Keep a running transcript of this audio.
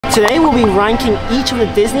Today we'll be ranking each of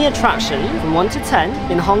the Disney attractions from 1 to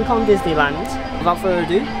 10 in Hong Kong Disneyland. Without further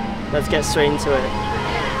ado, let's get straight into it.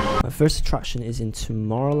 My first attraction is in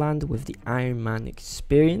Tomorrowland with the Iron Man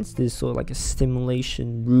experience. This is sort of like a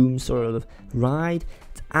stimulation room sort of ride.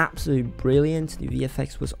 It's absolutely brilliant. The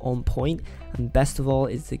VFX was on point, and best of all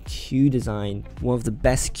is the queue design. One of the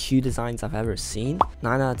best queue designs I've ever seen.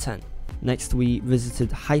 9 out of 10. Next we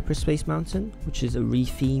visited Hyperspace Mountain, which is a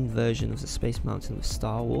rethemed version of the Space Mountain of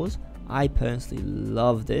Star Wars. I personally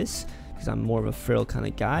love this because I'm more of a thrill kind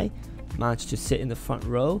of guy. Managed to sit in the front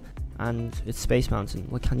row, and it's Space Mountain.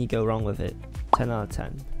 What can you go wrong with it? 10 out of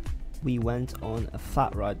 10. We went on a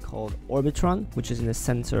flat ride called Orbitron, which is in the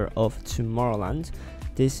center of Tomorrowland.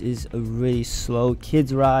 This is a really slow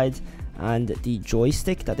kids ride, and the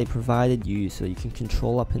joystick that they provided you so you can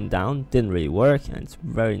control up and down didn't really work, and it's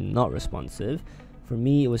very not responsive. For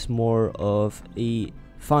me, it was more of a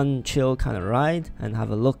fun, chill kind of ride and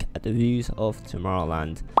have a look at the views of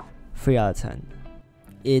Tomorrowland. 3 out of 10.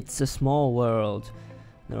 It's a Small World.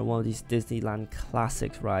 They're one of these Disneyland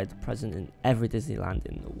classics rides present in every Disneyland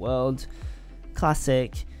in the world.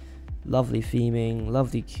 Classic, lovely theming,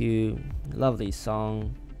 lovely queue, lovely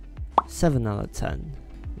song. 7 out of 10.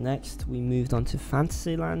 Next, we moved on to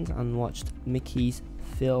Fantasyland and watched Mickey's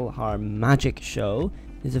PhilharMagic show.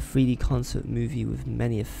 It's a 3D concert movie with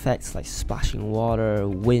many effects like splashing water,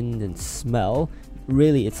 wind and smell.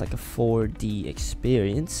 Really, it's like a 4D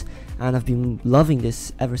experience, and I've been loving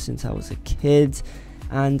this ever since I was a kid,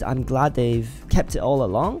 and I'm glad they've kept it all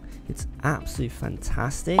along. It's absolutely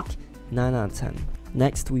fantastic. 9 out of 10.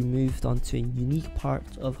 Next, we moved on to a unique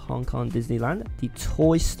part of Hong Kong Disneyland, the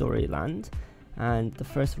Toy Story Land. And the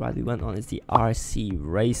first ride we went on is the RC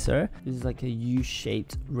Racer. This is like a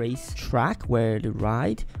U-shaped race track where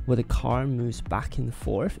the car moves back and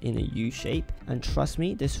forth in a U shape. And trust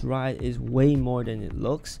me, this ride is way more than it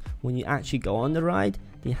looks. When you actually go on the ride,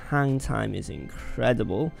 the hang time is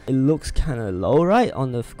incredible. It looks kind of low, right,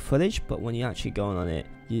 on the footage, but when you actually go on it,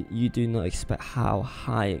 you do not expect how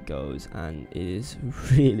high it goes, and it is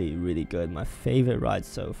really, really good. My favorite ride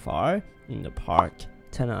so far in the park.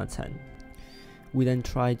 10 out of 10. We then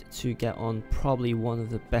tried to get on probably one of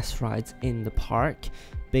the best rides in the park,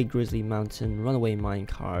 Big Grizzly Mountain Runaway Mine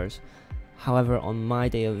Cars. However, on my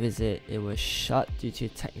day of visit, it was shut due to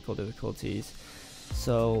technical difficulties.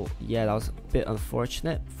 So yeah, that was a bit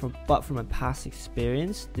unfortunate. But from my past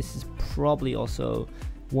experience, this is probably also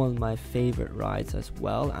one of my favorite rides as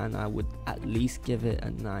well, and I would at least give it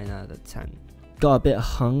a 9 out of 10. Got a bit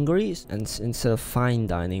hungry, and instead of fine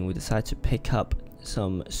dining, we decided to pick up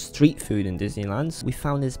some street food in Disneyland. We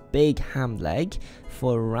found this big ham leg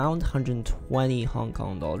for around 120 Hong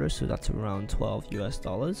Kong dollars, so that's around 12 US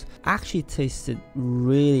dollars. Actually tasted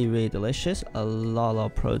really, really delicious. A lot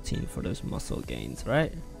of protein for those muscle gains,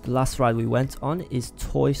 right? The last ride we went on is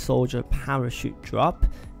Toy Soldier Parachute Drop,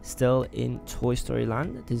 still in Toy Story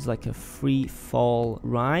Land. This is like a free fall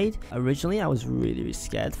ride. Originally I was really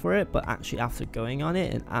scared for it, but actually after going on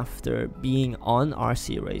it and after being on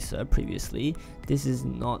RC Racer previously, this is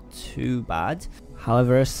not too bad.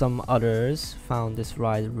 However, some others found this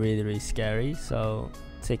ride really scary, so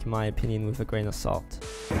take my opinion with a grain of salt.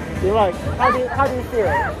 You're like, how do you feel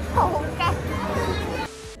it?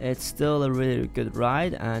 It's still a really good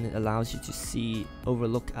ride, and it allows you to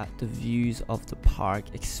overlook at the views of the park,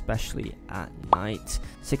 especially at night.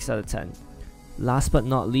 6 out of 10. Last but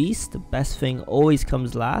not least, the best thing always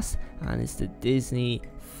comes last, and it's the Disney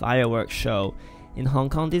fireworks show. In Hong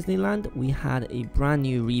Kong Disneyland, we had a brand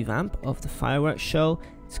new revamp of the fireworks show.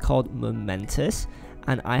 It's called Momentous,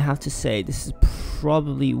 and I have to say this is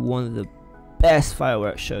probably one of the best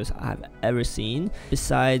fireworks shows I've ever seen.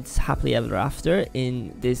 Besides Happily Ever After in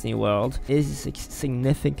Disney World, it is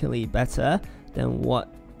significantly better than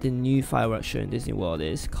what the new fireworks show in Disney World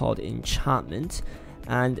is, called Enchantment.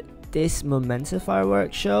 And this Momentous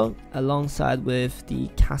fireworks show, alongside with the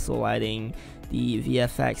castle lighting, the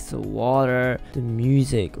VFX, the water, the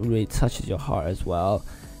music really touches your heart as well.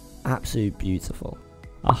 Absolutely beautiful.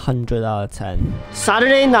 100 out of 10.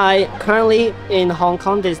 Saturday night, currently in Hong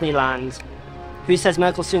Kong Disneyland. Who says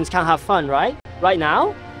medical students can't have fun, right? Right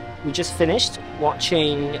now, we just finished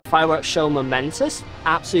watching fireworks show Momentous.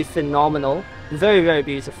 Absolutely phenomenal. Very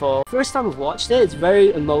beautiful. First time I've watched it, it's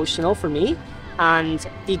very emotional for me. And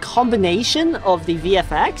the combination of the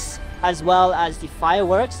VFX as well as the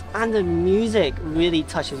fireworks and the music really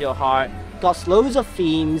touches your heart. Got loads of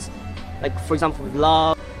themes, like for example with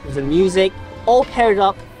love, with the music, all paired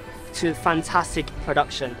up to fantastic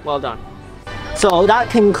production. Well done. So that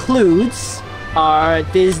concludes our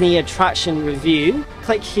Disney attraction review.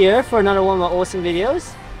 Click here for another one of my awesome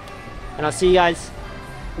videos, and I'll see you guys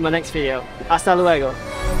in my next video. Hasta luego.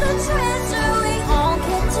 The trail